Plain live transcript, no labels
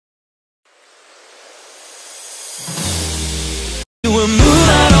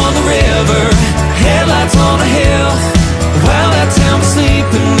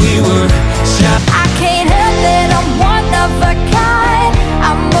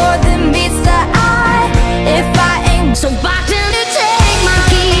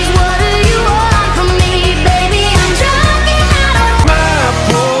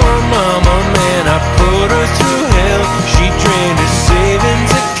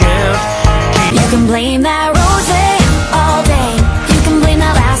can blame that rosé all day. You can blame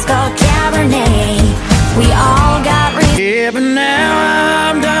that last called Cabernet. We all got yeah, but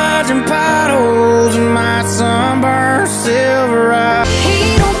now I'm dodging potholes in my sunburned Silverado.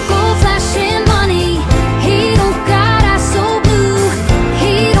 He don't go flashing money. He don't got eyes so blue.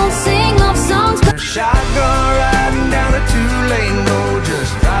 He don't sing love songs. Shotgun riding down a two-lane road,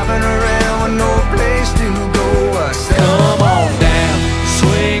 just driving around with no place to go. I said, come on down,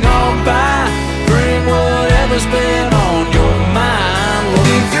 swing on by, bring whatever's been on your mind.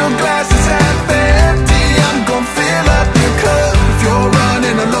 If your glass is half empty, I'm gonna fill up your cup. If you're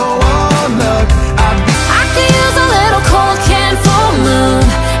running low on luck, I could use a little cold can for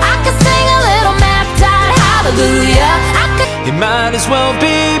lube. I could sing a little map tide hallelujah. it might as well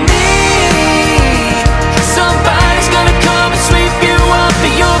be me. Somebody's gonna come and sweep you up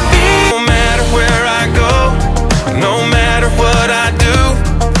at your feet. No matter where I go, no matter what I do,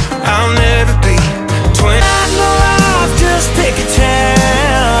 I'll never be 20. I've just pick a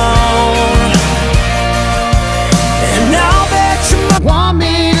town, and I'll bet you want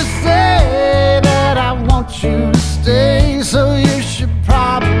me to say that I want you to stay, so you should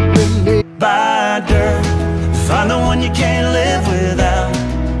probably leave. Buy dirt, find the one you can't live without.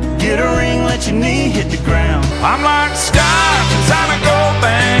 Get a ring, let your knee hit the ground. I'm like stars, designer gold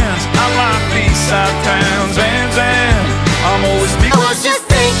bands. I'm like B-side towns, and I'm always big. I was just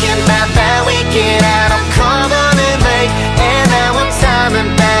thinking about that weekend out. I'm coming in late, and now I'm timing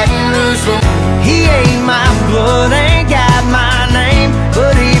back and loose. He ain't my blood, ain't got my name,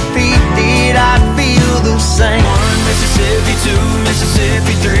 but if he did, I'd feel the same. 1 Mississippi, 2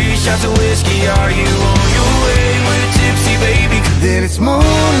 Mississippi, 3 shots of whiskey. Are you on your way with a tipsy baby? Then it's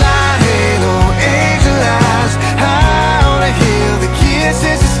moonlight, halo, angel eyes, high on a hill, the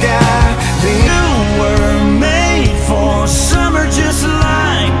kisses the sky. You were made for summer, just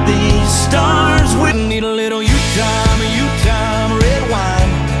like these stars. We need a little you time, red wine,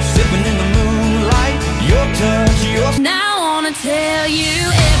 sipping in the moonlight. Your touch, your. Now I wanna tell you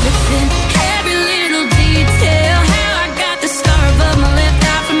everything, every little detail. How I got the scar above my left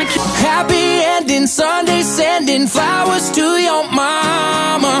eye from a kiss. Happy ending, Sunday sending flowers to your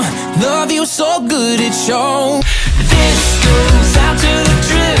mama. Love you so good it shows. This goes out to the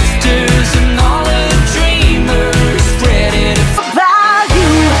drifters and all of the dreamers ready to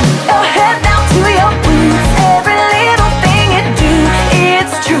Value your head down to your boots. Every little thing you do,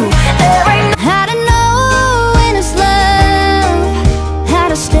 it's true. There ain't how to know when it's love, how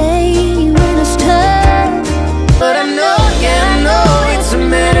to stay when it's tough. But I know, yeah, I know it's a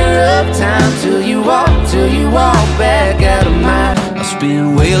matter of time till you walk back out of mine. I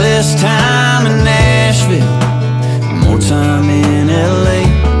spend way less time in Nashville, more time in LA.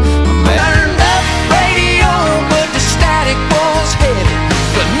 I turned up radio, but the static was heavy.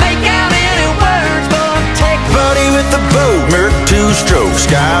 Couldn't make out any words, but take buddy with the boat, Merc 2-stroke,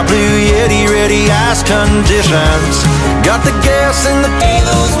 sky blue Yeti, ready ice conditions. Got the gas in the day,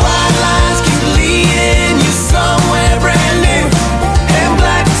 those white lines keep leading you somewhere brand new. And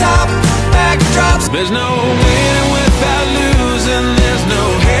blacktop backdrops. There's no winning without losing. There's no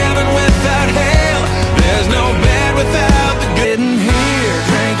heaven without hell. There's no bed without the good. In here,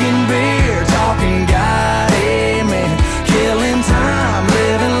 drinking beer, talking God, amen. Killing time,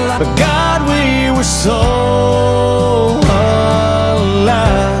 living life. But God, we were so alive.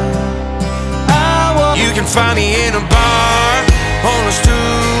 You can find me in a bar on a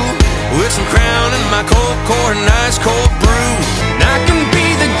stool with some Crown and my cold core and ice cold brew. And I can be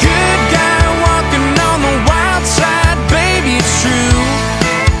the good guy walking on the wild side, baby, it's true.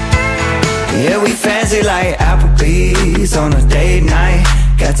 Yeah, we fancy like Applebee's on a date night.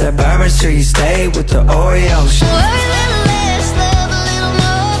 Got that Bourbon Street steak with the Oreo. Worry a little less, love a little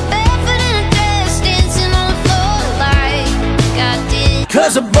more. Barefoot in a dress, dancing on the floor like God did.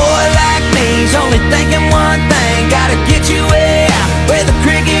 Cause a boy like me's only thinking one